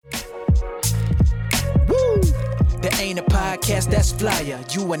ain't a podcast that's flyer.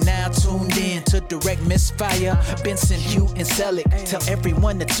 You are now tuned in to Direct Misfire. Benson, Hugh, and Selick. Tell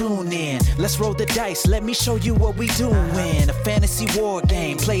everyone to tune in. Let's roll the dice. Let me show you what we doing. A fantasy war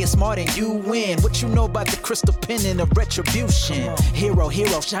game. Play it smart and you win. What you know about the crystal pen and the retribution? Hero,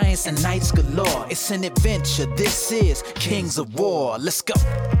 giants, and knights galore. It's an adventure. This is Kings of War. Let's go.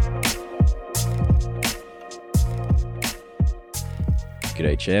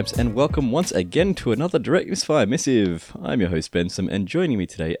 G'day champs, and welcome once again to another Direct Misfire Missive. I'm your host Benson, and joining me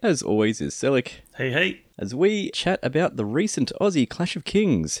today, as always, is Selick. Hey. As we chat about the recent Aussie Clash of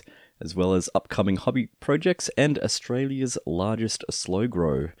Kings, as well as upcoming hobby projects and Australia's largest slow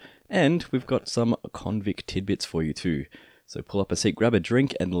grow. And we've got some convict tidbits for you too. So pull up a seat, grab a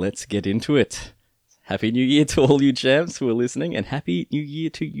drink, and let's get into it. Happy New Year to all you champs who are listening, and Happy New Year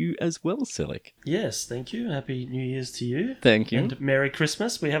to you as well, Selick. Yes, thank you. Happy New Year's to you. Thank you. And Merry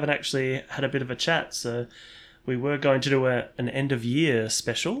Christmas. We haven't actually had a bit of a chat, so we were going to do an end-of-year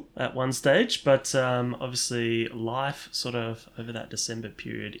special at one stage, but obviously life sort of over that December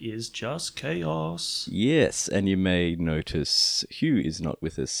period is just chaos. Yes, and you may notice Hugh is not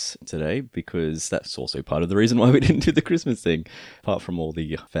with us today because that's also part of the reason why we didn't do the Christmas thing. Apart from all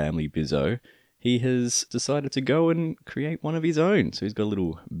the family bizzo, he has decided to go and create one of his own. So he's got a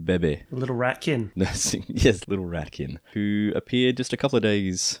little bebe. A little ratkin. Yes, little ratkin, who appeared just a couple of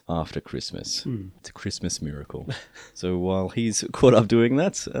days after Christmas. It's a Christmas miracle. So while he's caught up doing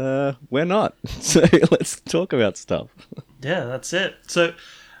that, we're not. So let's talk about stuff. Yeah, that's it. So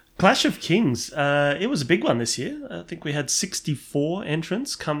Clash of Kings, it was a big one this year. I think we had 64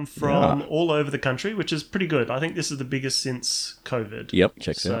 entrants come from all over the country, which is pretty good. I think this is the biggest since COVID. Yep,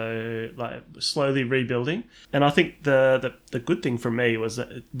 checks out. So, like, slowly rebuilding. And I think the good thing for me was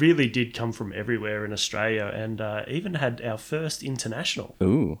that it really did come from everywhere in Australia, and even had our first international.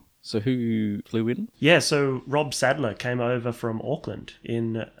 Ooh. So who flew in? Yeah, so Rob Sadler came over from Auckland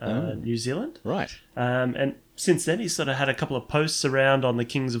in New Zealand. Right. And since then, he's sort of had a couple of posts around on the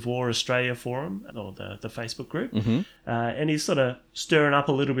Kings of War Australia forum, or the Facebook group. Mm-hmm. And he's sort of stirring up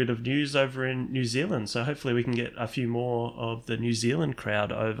a little bit of news over in New Zealand. So hopefully we can get a few more of the New Zealand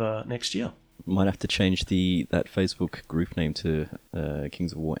crowd over next year. Might have to change that Facebook group name to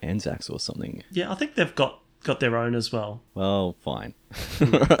Kings of War Anzacs or something. Yeah, I think they've got their own as well. Well, fine.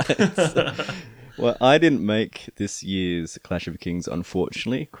 Right. Well, I didn't make this year's Clash of Kings,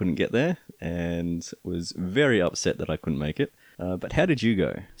 unfortunately. Couldn't get there, and was very upset that I couldn't make it. But how did you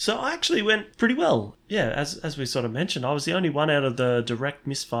go? So I actually went pretty well. Yeah, as we sort of mentioned, I was the only one out of the Direct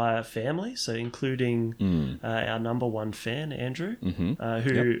Misfire family, so including our number one fan, Andrew,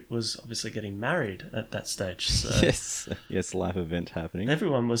 who was obviously getting married at that stage. So Yes, live event happening.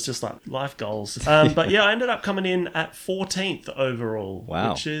 Everyone was just like, life goals. But yeah, I ended up coming in at 14th overall,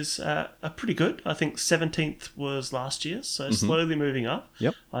 which is pretty good. I think 17th was last year, so slowly moving up.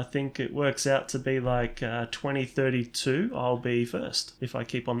 Yep. I think it works out to be like 2032, I'll be first if I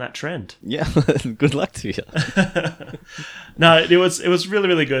keep on that trend. Yeah, good luck to you. No, it was really,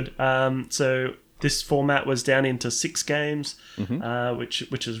 really good. So this format was down into 6 games,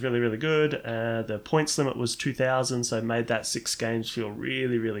 which is really, really good. The points limit was 2,000, so it made that 6 games feel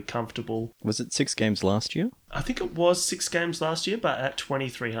really, really comfortable. Was it 6 games last year? I think it was 6 games last year, but at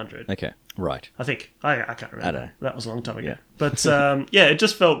 2,300. Okay, right. I think. I can't remember. I don't know. That was a long time ago. Yeah. But it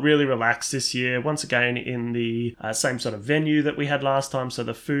just felt really relaxed this year. Once again, in the same sort of venue that we had last time. So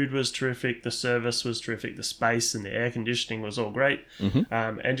the food was terrific, the service was terrific, the space and the air conditioning was all great.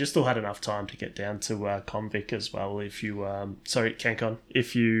 And you still had enough time to get down to Convic as well if you... CanCon,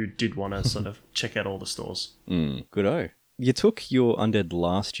 if you did want to sort of check out all the stores. Good-o. You took your undead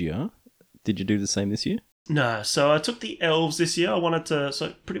last year. Did you do the same this year? No, so I took the elves this year. I wanted to,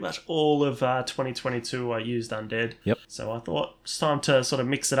 so pretty much all of 2022 I used undead. Yep. So I thought it's time to sort of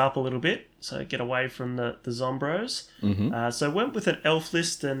mix it up a little bit, so get away from the Zombros. So I went with an elf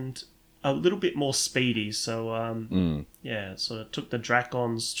list and a little bit more speedy. So sort of took the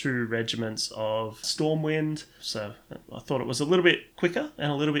Dracons 2 regiments of Stormwind. So I thought it was a little bit quicker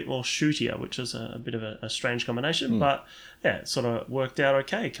and a little bit more shootier, which is a bit of a strange combination. But yeah, it sort of worked out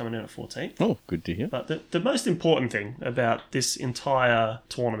okay coming in at 14th. Oh, good to hear. But the most important thing about this entire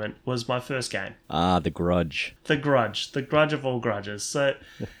tournament was my first game. Ah, the Grudge. The Grudge of all grudges. So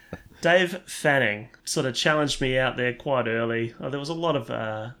Dave Fanning sort of challenged me out there quite early. There was a lot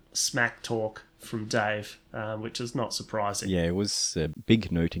of smack talk from Dave, which is not surprising. Yeah, it was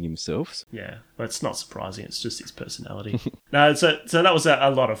big noting himself. Yeah, but it's not surprising. It's just his personality. No, so that was a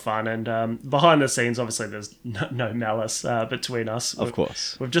lot of fun. And behind the scenes, obviously, there's no malice between us. Of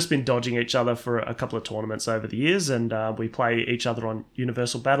course. We've just been dodging each other for a couple of tournaments over the years, and we play each other on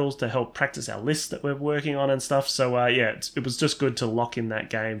Universal Battles to help practice our list that we're working on and stuff. So, it was just good to lock in that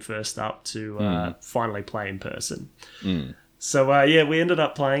game first up to finally play in person. So, we ended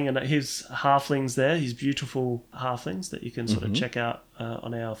up playing, and his halflings there, his beautiful halflings that you can sort of check out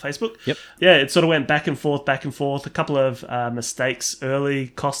on our Facebook. Yep. Yeah, it sort of went back and forth. A couple of mistakes early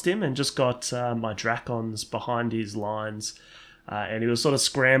cost him, and just got my Dracons behind his lines. And he was sort of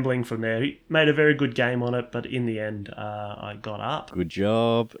scrambling from there. He made a very good game on it, but in the end, I got up. Good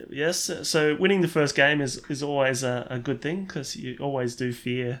job. Yes, so winning the first game is always a good thing, because you always do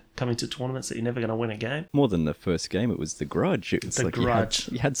fear coming to tournaments that you're never going to win a game. More than the first game, it was the grudge. It's The like grudge.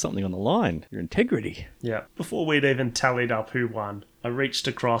 You had something on the line. Your integrity. Yeah. Before we'd even tallied up who won, I reached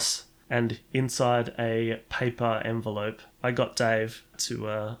across, and inside a paper envelope, I got Dave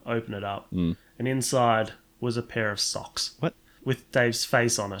to open it up. And inside was a pair of socks. What? With Dave's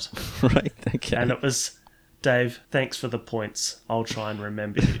face on it. Right, okay. And it was, Dave, thanks for the points. I'll try and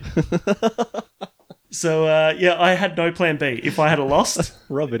remember you. So, I had no plan B. If I had lost,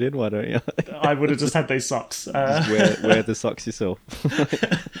 Rub it in, why don't you? I would have just had these socks. Wear the socks yourself.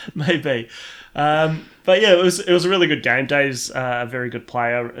 Maybe. But yeah, it was a really good game. Dave's a very good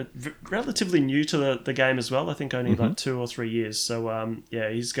player, relatively new to the game as well. I think only like 2 or 3 years. So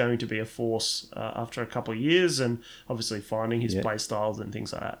he's going to be a force after a couple of years, and obviously finding his play styles and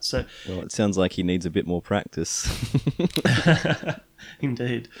things like that. So, Well, it sounds like he needs a bit more practice.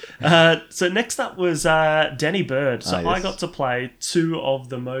 indeed. So next up was Danny Bird. So yes. I got to play 2 of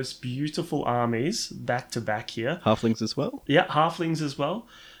the most beautiful armies back to back here. Halflings as well? Yeah, halflings as well.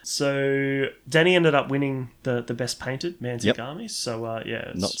 So Danny ended up winning the best painted Mantic army. So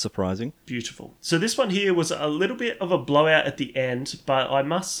it's Not surprising. beautiful. So this one here was a little bit of a blowout at the end, but I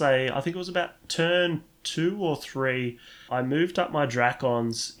must say, I think it was about turn 2 or 3. I moved up my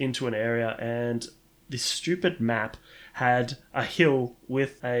Dracons into an area, and this stupid map had a hill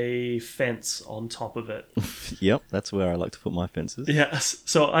with a fence on top of it. Yep, that's where I like to put my fences. Yes.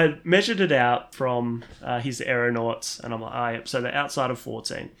 So I measured it out from his aeronauts, and I'm like, so they're outside of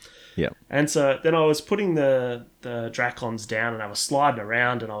 14. Yep. And so then I was putting the Dracons down, and I was sliding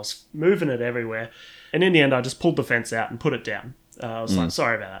around, and I was moving it everywhere. And in the end, I just pulled the fence out and put it down. I was like,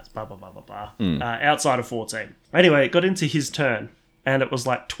 sorry about that. Blah, blah, blah, blah, blah. Outside of 14. Anyway, it got into his turn, and it was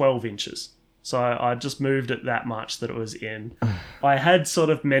like 12 inches. So I just moved it that much that it was in. I had sort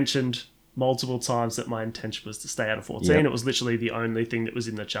of mentioned multiple times that my intention was to stay out of 14. Yep. It was literally the only thing that was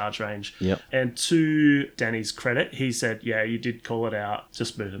in the charge range. Yep. And to Danny's credit, he said, yeah, you did call it out.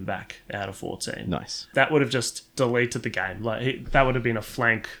 Just move him back out of 14. Nice. That would have just deleted the game. That would have been a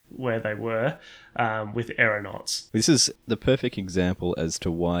flank where they were with aeronauts. This is the perfect example as to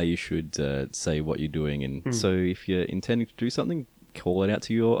why you should say what you're doing. And so if you're intending to do something, call it out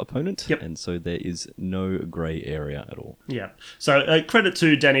to your opponent. Yep. And so there is no grey area at all. Yeah. So credit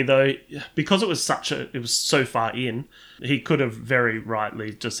to Danny though, because it was so far in, he could have very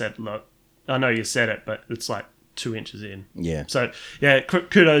rightly just said, "Look, I know you said it, but it's like 2 inches in." Yeah. So yeah,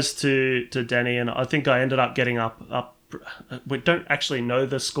 kudos to Danny, and I think I ended up getting up. We don't actually know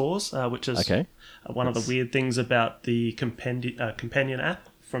the scores, which is Okay. one of the weird things about the companion app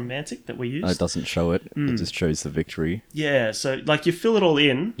from Mantic that we use. It doesn't show it. It just shows the victory. Yeah, so like you fill it all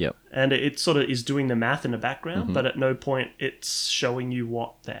in, Yep. and it sort of is doing the math in the background, but at no point it's showing you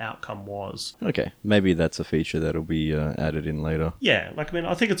what the outcome was. Okay. Maybe that's a feature that'll be added in later. Yeah,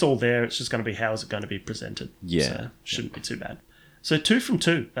 I think it's all there. It's just going to be how is it going to be presented. Yeah. So shouldn't be too bad. So 2 from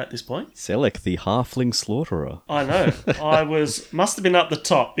 2 at this point. Selec, the halfling slaughterer. I know. Must have been up the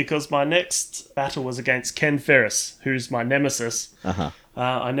top because my next battle was against Ken Ferris, who's my nemesis. Uh-huh.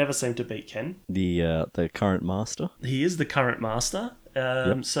 I never seem to beat Ken. The current master. He is the current master.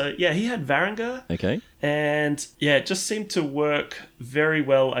 So yeah, he had Varangur. Okay. And yeah, it just seemed to work very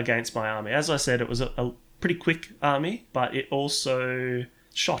well against my army. As I said, it was a pretty quick army, but it also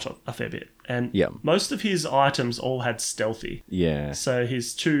shot a fair bit. And most of his items all had stealthy. Yeah. So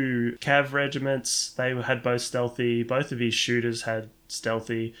his 2 cav regiments, they had both stealthy. Both of his shooters had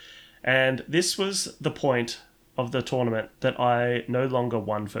stealthy. And this was the point of the tournament that I no longer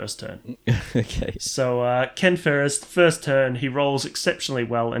won first turn. Okay. So Ken Ferris, first turn, he rolls exceptionally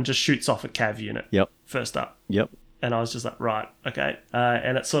well and just shoots off a cav unit. Yep. First up. Yep. And I was just like, right, okay.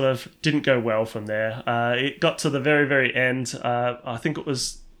 And it sort of didn't go well from there. It got to the very, very end. I think it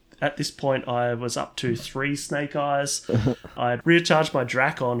was At this point, I was up to 3 Snake Eyes. I'd recharged my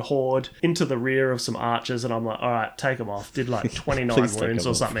Drac on Horde into the rear of some archers, and I'm like, all right, take them off. Did like 29 Please take wounds them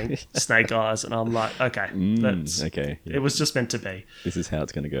or off. something. Snake Eyes, and I'm like, okay, Okay. Yeah. it was just meant to be. This is how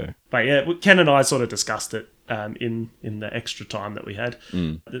it's going to go. But yeah, Ken and I sort of discussed it in the extra time that we had.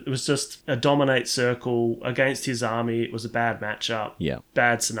 It was just a dominate circle against his army. It was a bad matchup, Yeah.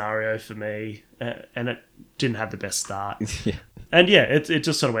 bad scenario for me, and it didn't have the best start. Yeah. And yeah, it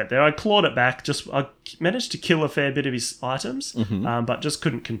just sort of went there. I clawed it back. I managed to kill a fair bit of his items, but just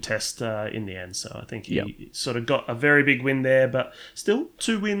couldn't contest in the end. So I think he sort of got a very big win there. But still,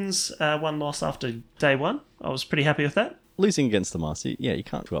 2 wins, 1 loss after day 1. I was pretty happy with that. Losing against the Master, yeah, you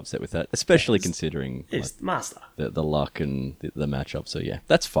can't be upset with that, especially considering It's Master. the luck and the matchup. So yeah,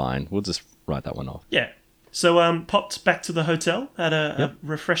 that's fine. We'll just write that one off. Yeah. So popped back to the hotel, had a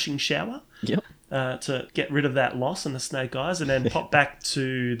refreshing shower. Yep. To get rid of that loss and the Snake Eyes, and then pop back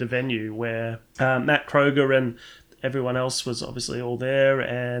to the venue where Matt Kroger and everyone else was obviously all there,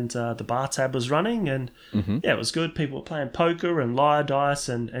 and the bar tab was running, and yeah, it was good. People were playing poker and liar dice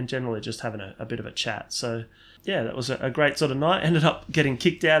and generally just having a bit of a chat. So yeah, that was a great sort of night. Ended up getting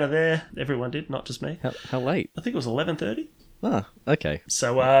kicked out of there. Everyone did, not just me. How late? I think it was 11:30. Ah, okay.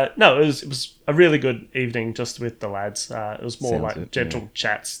 So no, it was a really good evening just with the lads. It was more Sounds like it, gentle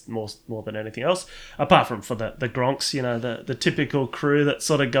chats more than anything else. Apart from for the Gronks, you know, the typical crew that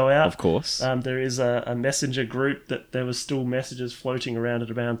sort of go out. Of course. There is a messenger group that there was still messages floating around at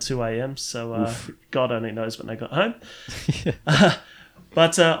around 2 a.m. So God only knows when they got home.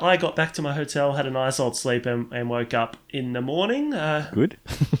 But I got back to my hotel, had a nice old sleep, and woke up in the morning. Good.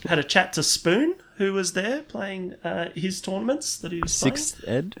 Had a chat to Spoon, who was there playing his tournaments that he was playing. 6th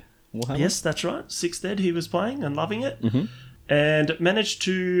Ed Warhammer? Yes, that's right. 6th Ed, he was playing and loving it. And managed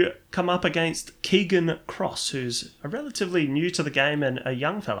to come up against Keegan Cross, who's a relatively new to the game and a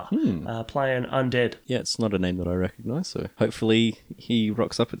young fella playing Undead. Yeah, it's not a name that I recognise, so hopefully he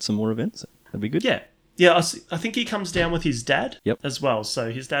rocks up at some more events. That'd be good. Yeah. Yeah, I think he comes down with his dad Yep. as well.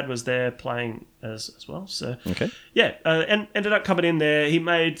 So his dad was there playing as well. So Okay. yeah, and ended up coming in there. He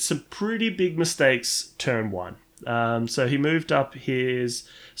made some pretty big mistakes turn 1. So he moved up his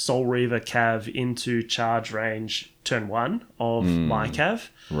Soul Reaver Cav into charge range turn 1 of my Cav.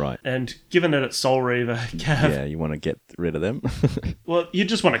 Right. And given that it's Soul Reaver Cav, Yeah, you want to get rid of them? well, you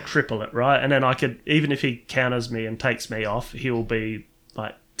just want to cripple it, right? And then I could, even if he counters me and takes me off, he'll be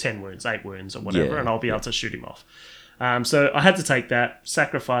like 10 wounds, 8 wounds or whatever, Yeah, and I'll be able to shoot him off. So I had to take that.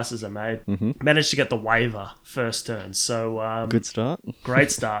 Sacrifices are made. Managed to get the waiver first turn. So Good start. great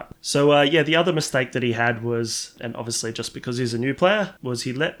start. So yeah, the other mistake that he had was, and obviously just because he's a new player, was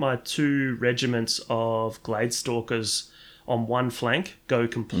he let my 2 regiments of Gladestalkers on one flank go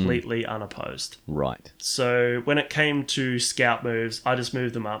completely unopposed. Right. So when it came to scout moves, I just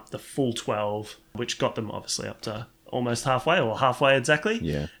moved them up the full 12, which got them obviously up to almost halfway, or halfway exactly.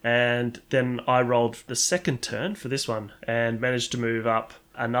 Yeah. And then I rolled the second turn for this one and managed to move up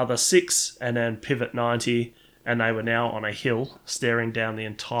another 6 and then pivot 90, and they were now on a hill staring down the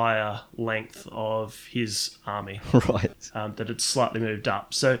entire length of his army Right. that had slightly moved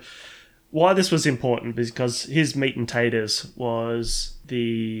up. So why this was important is because his meat and taters was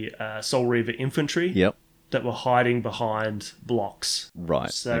the Soul Reaver infantry Yep. that were hiding behind blocks.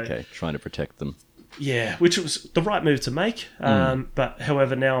 Right. So- Okay. Trying to protect them. Yeah, which was the right move to make. But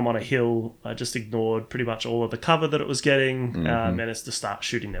however, now I'm on a hill. I just ignored pretty much all of the cover that it was getting, managed to start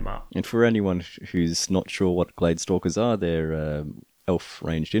shooting them up. And for anyone who's not sure what Gladestalkers are, they're elf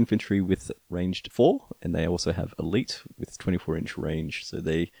ranged infantry with ranged 4, and they also have elite with 24-inch range, so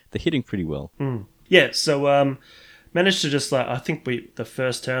they're hitting pretty well. Yeah, so managed to just I think the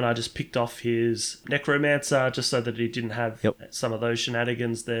first turn I just picked off his Necromancer just so that he didn't have some of those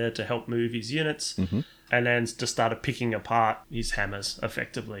shenanigans there to help move his units. And then just started picking apart his hammers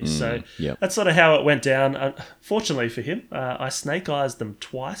effectively. So that's sort of how it went down. Fortunately for him, I snake eyes them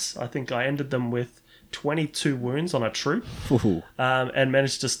twice. I think I ended them with 22 wounds on a troop, and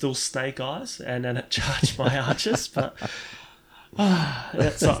managed to still snake eyes and then it charged my archers. But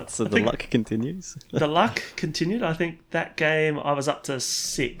So the luck continues. the luck continued. I think that game I was up to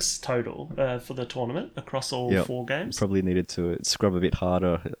 6 total for the tournament across all 4 games. Probably needed to scrub a bit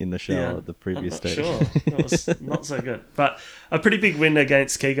harder in the shower the previous I'm not day. Sure, that was not so good. But a pretty big win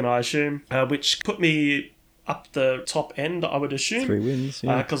against Keegan, I assume, which put me up the top end, I would assume. 3 wins,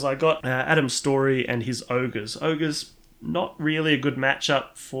 yeah. Because I got Adam Story and his Ogres. Ogres, not really a good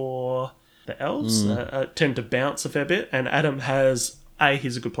matchup for the Elves. Tend to bounce a fair bit. And Adam has, A,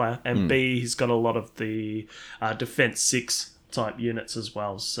 he's a good player, and B, he's got a lot of the Defense 6 type units as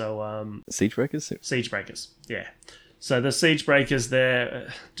well. So Siege Breakers? Siege Breakers, yeah. So the siege breakers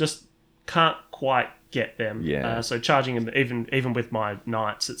there just can't quite get them. Yeah. So charging them, even with my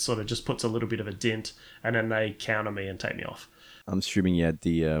knights, it sort of just puts a little bit of a dent, and then they counter me and take me off. I'm assuming you had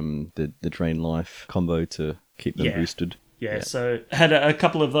the Drain Life combo to keep them boosted. Yeah, so had a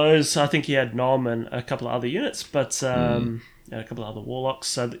couple of those. I think he had Nom and a couple of other units, but a couple of other warlocks.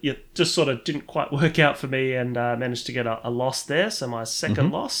 So it just sort of didn't quite work out for me, and managed to get a loss there. So my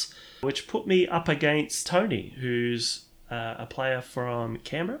second loss, which put me up against Tony, who's a player from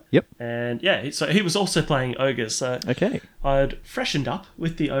Canberra. Yep. And yeah, so he was also playing ogres. So Okay. I'd freshened up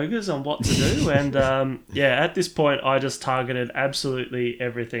with the ogres on what to do, and at this point I just targeted absolutely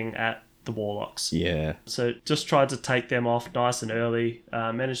everything at the warlocks. Yeah. So just tried to take them off nice and early.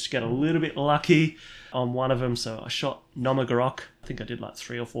 Managed to get a little bit lucky on one of them. So I shot Nomagorok. I think I did like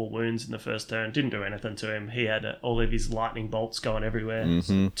 3 or 4 wounds in the first turn. Didn't do anything to him. He had all of his lightning bolts going everywhere.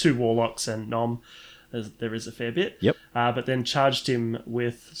 So 2 warlocks and Nom. There is a fair bit. Yep. But then charged Nom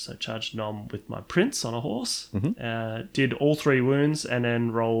with my prince on a horse. Did all 3 wounds and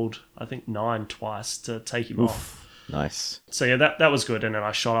then rolled, I think, 9 twice to take him off. Nice. So yeah, that was good. And then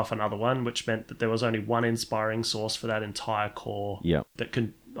I shot off another one, which meant that there was only 1 inspiring source for that entire core. Yep. That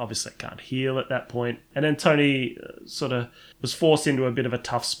obviously can't heal at that point. And then Tony sort of was forced into a bit of a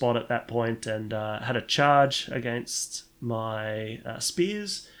tough spot at that point, and had a charge against my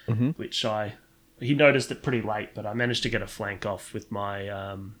spears, which he noticed it pretty late, but I managed to get a flank off with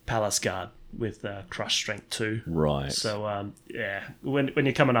my Palace Guard with Crush Strength 2. Right. So, when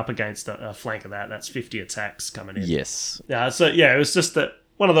you're coming up against a flank of that's 50 attacks coming in. Yes. It was just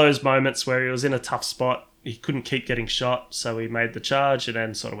one of those moments where he was in a tough spot. He couldn't keep getting shot, so he made the charge and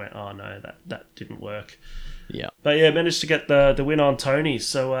then sort of went, oh no, that didn't work. Yeah. But yeah, managed to get the win on Tony.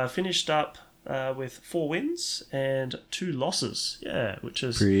 So finished up with 4 wins and 2 losses. Yeah, which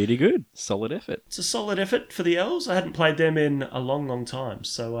is pretty good. Solid effort. It's a solid effort for the Elves. I hadn't played them in a long, long time.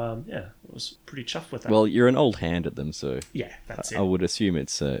 So I was pretty chuffed with that. Well, you're an old hand at them, so yeah, that's it. I would assume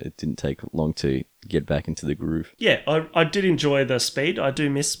it didn't take long to get back into the groove. Yeah, I did enjoy the speed. I do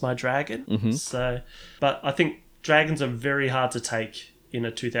miss my dragon. So, but I think dragons are very hard to take in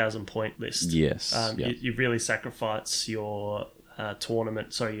a 2,000 point list. Yes. You really sacrifice your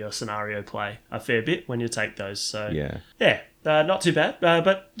your scenario play a fair bit when you take those. So not too bad.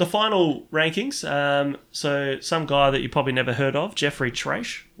 But the final rankings, so some guy that you probably never heard of, Jeffrey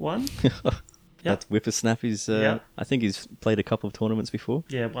Traish, won. That's Whippersnappies. I think he's played a couple of tournaments before.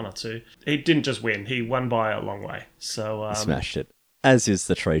 Yeah, 1 or 2. He didn't just win; he won by a long way. So smashed it. As is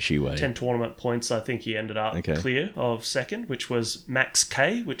the Trachy way. 10 tournament points, I think he ended up clear of second, which was Max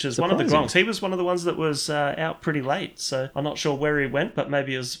K, which is Surprising. one of the Gronks. He was one of the ones that was out pretty late, so I'm not sure where he went, but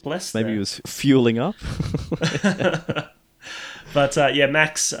maybe he was blessed. Maybe he was fueling up. But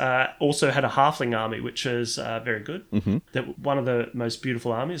Max also had a halfling army, which is very good. That one of the most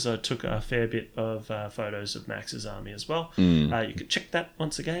beautiful armies. I took a fair bit of photos of Max's army as well. You can check that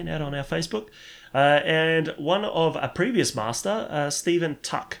once again out on our Facebook. And one of a previous master, Stephen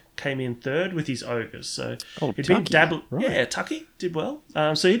Tuck, came in third with his ogres. So he'd been dabbling. Right. Yeah, Tucky did well.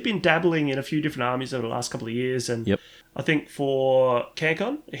 So he'd been dabbling in a few different armies over the last couple of years, and I think for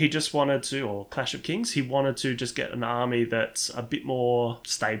CanCon, he just wanted to, or Clash of Kings, he wanted to just get an army that's a bit more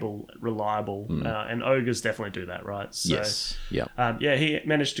stable, reliable, and ogres definitely do that, right? So, yes. He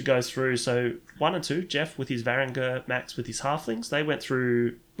managed to go through. So 1 and 2, Jeff with his Varangur, Max with his halflings, they went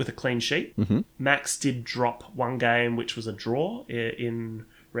through with a clean sheet. Max did drop 1 game, which was a draw in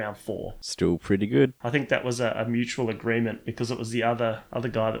round 4. Still pretty good. I think that was a mutual agreement because it was the other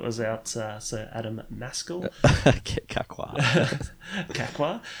guy that was out, so Adam Maskell. Kakwa.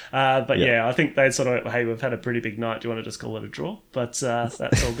 Kakwa. I think they sort of went, hey, we've had a pretty big night. Do you want to just call it a draw? But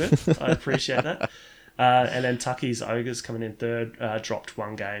that's all good. I appreciate that. And then Tucky's Ogres coming in third, dropped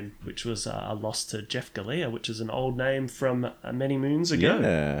 1 game, which was a loss to Jeff Galea, which is an old name from many moons ago.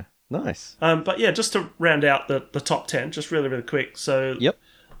 Yeah, nice. Just to round out the top 10, just really, really quick. So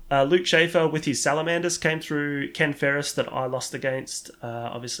Luke Schaefer with his Salamanders came through. Ken Ferris that I lost against,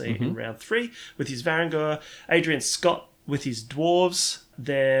 obviously in round 3 with his Varangur. Adrian Scott with his Dwarves.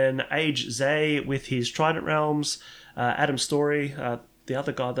 Then Age Zay with his Trident Realms. Adam Story, the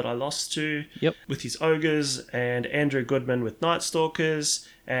other guy that I lost to, with his Ogres. And Andrew Goodman with Night Stalkers.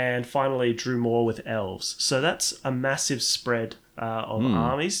 And finally Drew Moore with Elves. So that's a massive spread of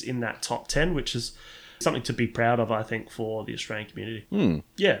armies in that top 10, which is something to be proud of, I think, for the Australian community.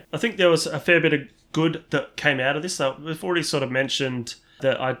 Yeah, I think there was a fair bit of good that came out of this. So we've already sort of mentioned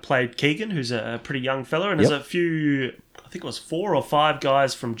that I played Keegan, who's a pretty young fella, and there's a few, I think it was 4 or 5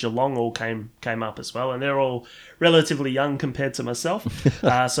 guys from Geelong all came up as well, and they're all relatively young compared to myself.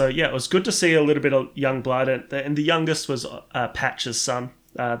 So yeah, it was good to see a little bit of young blood, and the youngest was Patch's son.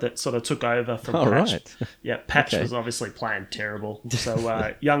 That sort of took over from Patch. Right. Yeah, Patch was obviously playing terrible.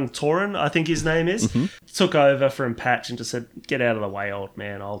 So young Torin, I think his name is, took over from Patch and just said, "Get out of the way, old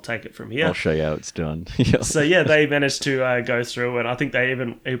man. I'll take it from here." I'll show you how it's done. Yeah. So yeah, they managed to go through, and I think they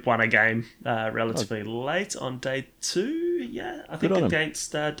even won a game relatively late on day 2. Yeah, I think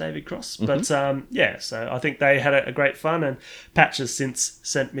against David Cross. But yeah, so I think they had a great fun, and Patch has since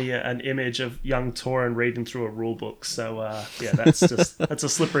sent me an image of young Torin reading through a rule book. So yeah, that's a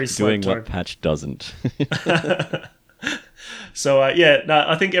slippery slope. Doing what Patch doesn't. So yeah, no,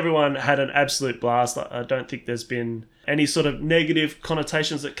 I think everyone had an absolute blast. I don't think there's been any sort of negative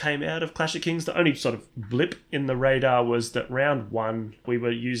connotations that came out of Clash of Kings. The only sort of blip in the radar was that round 1 we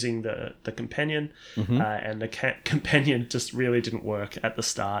were using the companion, and the companion just really didn't work at the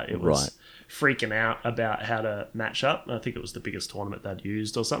start. It was freaking out about how to match up. I think it was the biggest tournament they'd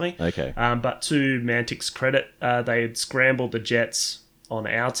used or something. Okay. But to Mantic's credit, they had scrambled the jets on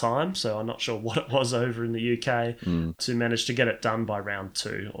our time, so I'm not sure what it was over in the UK, to manage to get it done by round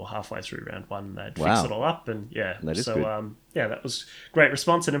 2 or halfway through round 1. They'd fixed it all up, and yeah, that is so good. Yeah, that was great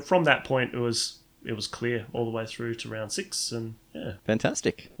response. And then from that point, it was clear all the way through to round 6, and yeah,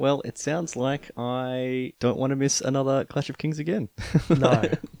 Fantastic. Well, it sounds like I don't want to miss another Clash of Kings again.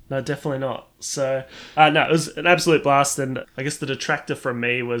 No, definitely not. So no, it was an absolute blast, and I guess the detractor from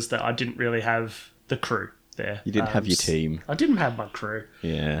me was that I didn't really have the crew there. You didn't have your team. I didn't have my crew.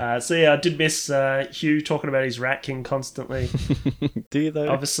 Yeah. So yeah, I did miss Hugh talking about his Rat King constantly. Do you though?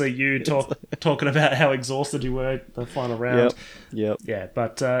 Obviously, you talking about how exhausted you were the final round. Yep. Yeah,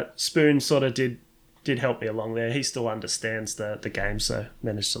 but Spoon sort of did help me along there. He still understands the game, so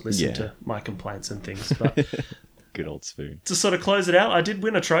managed to listen to my complaints and things. But Good old Spoon. to sort of close it out, I did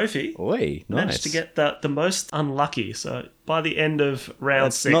win a trophy. Oi, nice. Managed to get the most unlucky. So by the end of round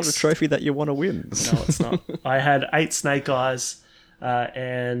That's 6... not a trophy that you want to win. No, it's not. I had 8 Snake Eyes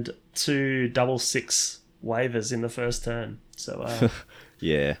and 2 double 6 waivers in the first turn. So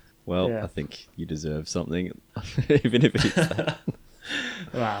Yeah. Well, Yeah. I think you deserve something, even if it's that.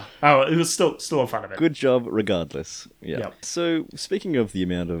 wow. Oh, it was still a fun event. Good job, regardless. Yeah. Yep. So, speaking of the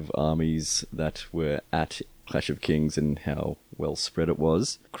amount of armies that were at Clash of Kings and how well spread it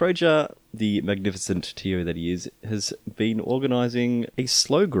was, Croja, the magnificent TO that he is, has been organising a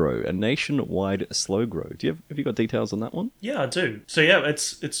slow grow, a nationwide slow grow. Have you got details on that one? Yeah, I do. So yeah,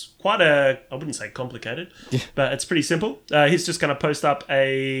 it's quite I wouldn't say complicated, but it's pretty simple. He's just going to post up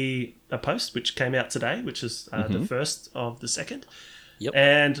a post which came out today, which is the first of the second. Yep.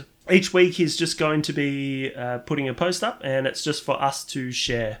 And each week he's just going to be putting a post up, and it's just for us to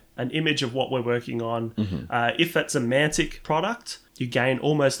share an image of what we're working on. If it's a Mantic product, you gain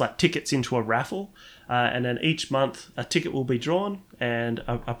almost like tickets into a raffle, and then each month a ticket will be drawn and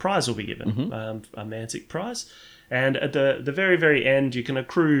a prize will be given, a Mantic prize. And at the very, very end, you can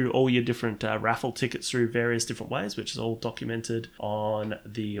accrue all your different raffle tickets through various different ways, which is all documented on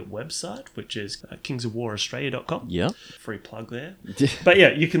the website, which is kingsofwaraustralia.com. Yeah. Free plug there. But yeah,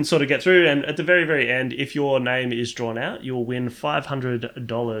 you can sort of get through. And at the very, very end, if your name is drawn out, you'll win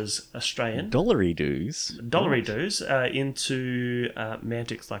 $500 Australian. Dollary dues. Into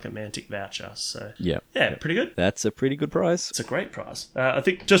Mantic's, like a Mantic voucher. So Yeah. yeah, pretty good. That's a pretty good prize. It's a great prize. I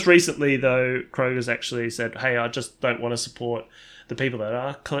think just recently, though, Kroger's actually said, hey, I just don't want to support the people that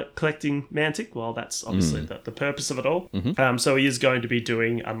are collecting Mantic. Well, that's obviously the purpose of it all. So he is going to be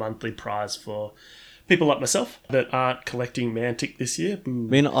doing a monthly prize for people like myself that aren't collecting Mantic this year. Boo. I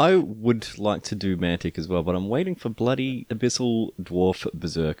mean, I would like to do Mantic as well, but I'm waiting for bloody Abyssal Dwarf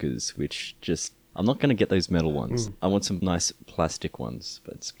Berserkers, which just... I'm not going to get those metal ones. I want some nice plastic ones.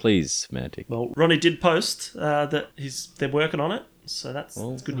 But please, Mantic. Well, Ronnie did post that they're working on it, so that's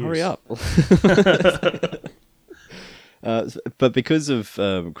good news. Hurry up. But because of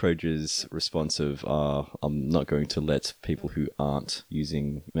Croja's response of, I'm not going to let people who aren't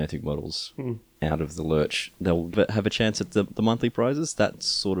using Mantic models out of the lurch, they'll have a chance at the monthly prizes. That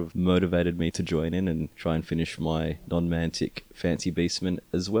sort of motivated me to join in and try and finish my non-Mantic Fancy Beastman,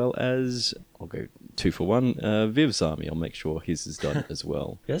 as well as, I'll go 2 for 1, Viv's army. I'll make sure his is done as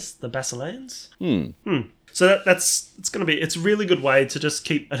well. Yes, the Basileans. So it's going to be, it's a really good way to just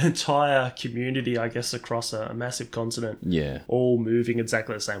keep an entire community, I guess, across a massive continent. Yeah. All moving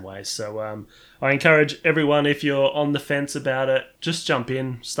exactly the same way. So I encourage everyone, if you're on the fence about it, just jump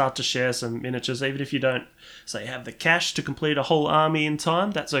in, start to share some miniatures. Even if you don't, say, have the cash to complete a whole army in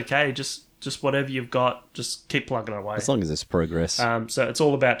time, that's okay. Just just whatever you've got, just keep plugging away. As long as there's progress. So it's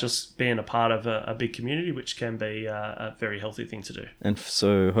all about just being a part of a big community, which can be a very healthy thing to do. And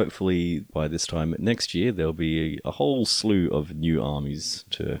so hopefully by this time next year, there'll be a whole slew of new armies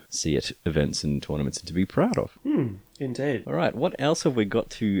to see at events and tournaments and to be proud of. Indeed. All right, what else have we got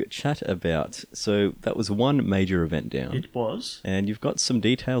to chat about? So that was one major event down. It was. And you've got some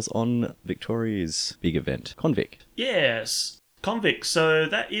details on Victoria's big event, Convict. Yes. Convict. So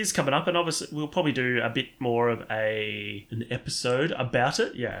that is coming up, and obviously we'll probably do a bit more of an episode about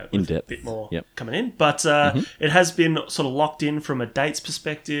it. Yeah, In with depth. a bit more Yep. coming in. But it has been sort of locked in from a dates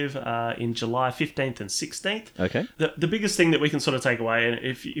perspective in July 15th and 16th. Okay. The biggest thing that we can sort of take away, and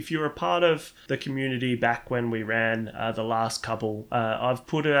if you're a part of the community back when we ran the last couple, I've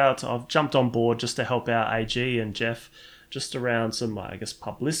jumped on board just to help out AG and Jeff just around some, I guess,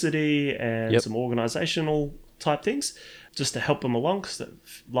 publicity and some organisational type things, just to help them along because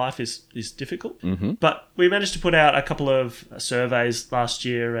life is difficult. But we managed to put out a couple of surveys last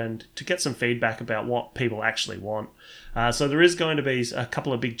year and to get some feedback about what people actually want. So there is going to be a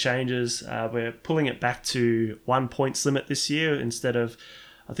couple of big changes. We're pulling it back to 1 points limit this year instead of,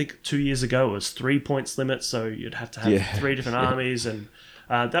 I think 2 years ago it was 3 points limit. So you'd have to have 3 different armies. And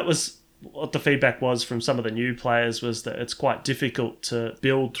that was what the feedback was from some of the new players, was that it's quite difficult to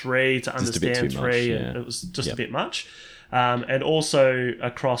build 3, to understand 3, and it was just a bit much. And also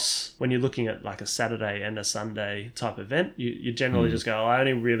across, when you're looking at like a Saturday and a Sunday type event, you generally just go, I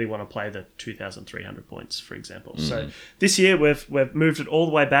only really want to play the 2,300 points, for example. So this year we've moved it all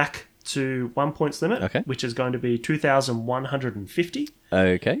the way back to 1 points limit, which is going to be 2,150.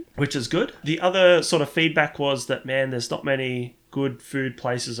 Okay. Which is good. The other sort of feedback was that, man, there's not many good food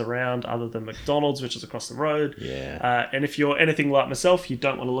places around other than McDonald's, which is across the road. Yeah. And if you're anything like myself, you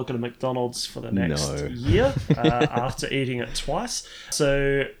don't want to look at a McDonald's for the next year after eating it twice.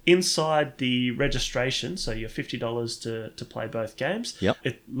 So inside the registration, so you're $50 to play both games.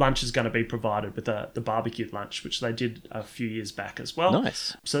 Lunch is going to be provided with the barbecue lunch, which they did a few years back as well.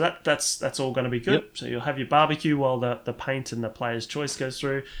 Nice. So that's all going to be good. So you'll have your barbecue while the paint and the player's choice goes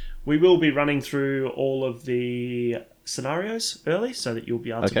through. We will be running through all of the scenarios early so that you'll be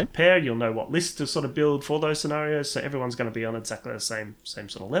able to prepare. You'll know what list to sort of build for those scenarios. So everyone's going to be on exactly the same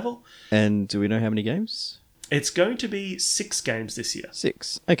sort of level. And do we know how many games? It's going to be 6 games this year.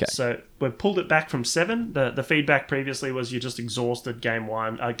 6. Okay. So we've pulled it back from 7. The feedback previously was you just exhausted game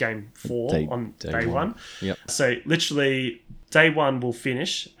 4 on day one. Yep. So literally day 1 will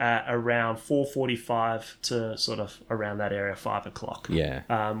finish at around 4:45 to sort of around that area, 5 o'clock.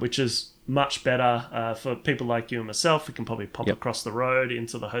 Yeah. Which is much better for people like you and myself. We can probably pop across the road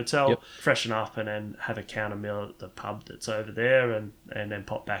into the hotel, freshen up, and then have a counter meal at the pub that's over there, and then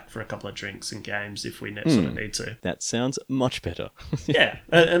pop back for a couple of drinks and games if we sort of need to. That sounds much better. Yeah,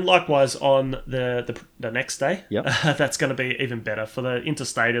 and likewise on the next day, Yep. That's going to be even better. For the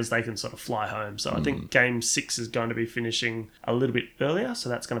interstaters, they can sort of fly home. So I think game 6 is going to be finishing a little bit earlier, so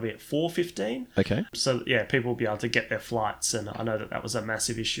that's going to be at 4:15. Okay. So yeah, people will be able to get their flights, and I know that was a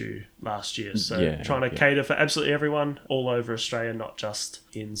massive issue last year. So trying to cater for absolutely everyone all over Australia, not just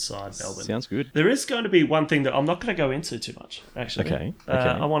inside Melbourne. Sounds good. There is going to be one thing that I'm not going to go into too much, actually. Okay.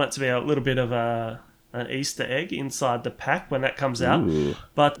 I want it to be a little bit of an Easter egg inside the pack when that comes out. Ooh.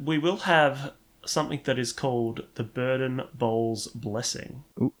 But we will have something that is called the Burden Bowls Blessing.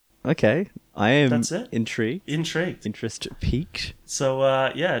 Ooh. Okay. I am That's it. intrigued. Intrigued. Interest peaked.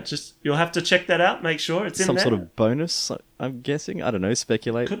 So, just you'll have to check that out. Make sure it's in Some there. sort of bonus, I'm guessing. I don't know.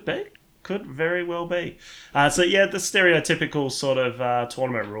 Speculate. Could be. Could very well be. The stereotypical sort of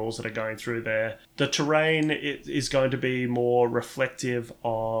tournament rules that are going through there. The terrain is going to be more reflective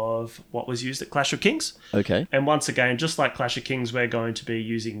of what was used at Clash of Kings. Okay. And once again, just like Clash of Kings, we're going to be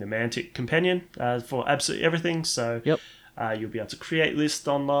using the Mantic Companion for absolutely everything. So you'll be able to create lists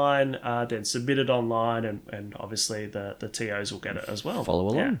online, then submit it online, and obviously the TOs will get it as well. Follow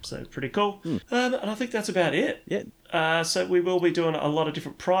along. Yeah, so pretty cool. And I think that's about it. Yeah. So we will be doing a lot of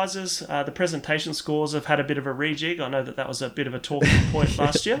different prizes. The presentation scores have had a bit of a rejig. I know that was a bit of a talking point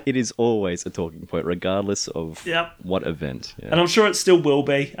last year. It is always a talking point, regardless of what event. Yeah. And I'm sure it still will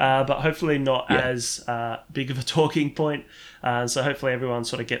be, but hopefully not as big of a talking point. So hopefully everyone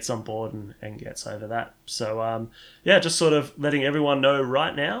sort of gets on board and gets over that. So, just sort of letting everyone know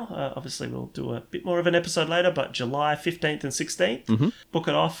right now. Obviously, we'll do a bit more of an episode later, but July 15th and 16th, book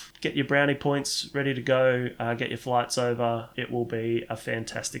it off, get your brownie points ready to go, get your flights over. It will be a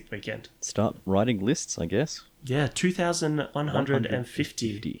fantastic weekend. Start writing lists, I guess. Yeah,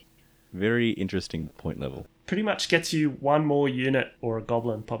 2,150. Very interesting point level. Pretty much gets you one more unit, or a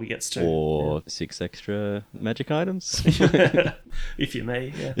goblin probably gets two. Or 6 extra magic items. If you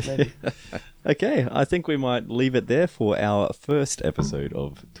may, yeah, maybe. Okay, I think we might leave it there for our first episode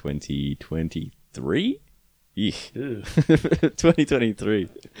of 2023. Eek. 2023.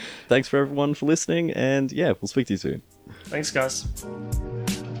 Thanks for everyone for listening, and yeah, we'll speak to you soon. Thanks, guys.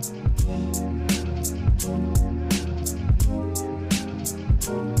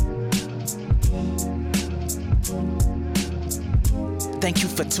 Thank you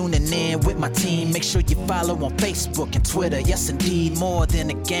for tuning in with my team. Make sure you follow on Facebook and Twitter. Yes, indeed, more than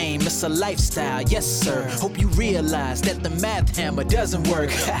a game, it's a lifestyle. Yes, sir. Hope you realize that the math hammer doesn't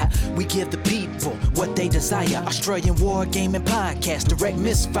work. We give the people what they desire. Australian Wargaming Podcast, direct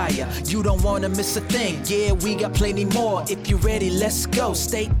misfire. You don't want to miss a thing. Yeah, we got plenty more. If you're ready, let's go.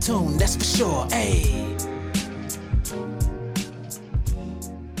 Stay tuned, that's for sure. Hey.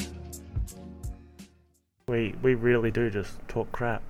 We really do just talk crap.